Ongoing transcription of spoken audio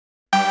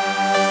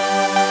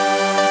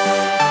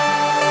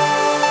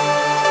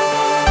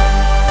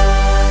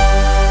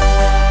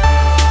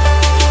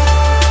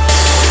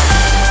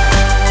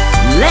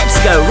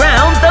go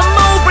round the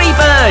mulberry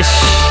bush.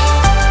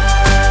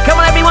 Come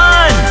on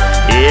everyone,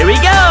 here we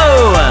go.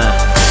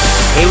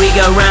 Here we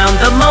go round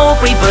the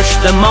mulberry bush,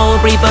 the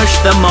mulberry bush,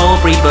 the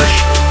mulberry bush.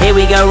 Here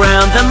we go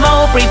round the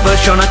mulberry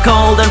bush on a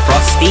cold and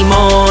frosty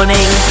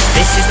morning.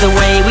 This is the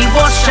way we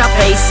wash our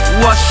face,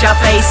 wash our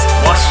face,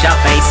 wash our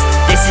face.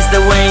 This is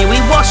the way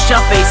we wash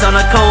our face on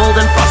a cold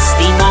and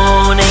frosty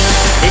morning.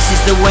 This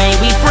is the way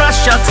we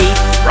brush our teeth,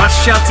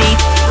 brush our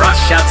teeth,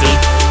 brush our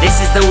teeth. This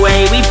is the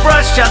way we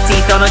brush our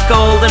teeth on a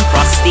cold and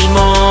frosty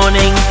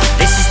morning.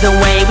 This is the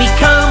way we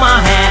comb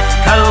our hair,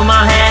 comb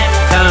our hair,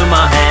 comb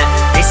our hair.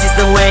 This is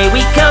the way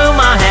we comb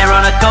our hair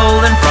on a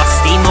cold and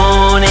frosty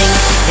morning.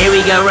 Here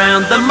we go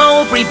round the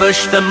mulberry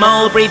bush, the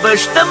mulberry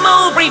bush, the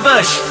mulberry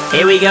bush.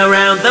 Here we go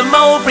round the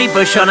mulberry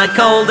bush on a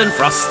cold and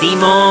frosty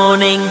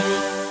morning.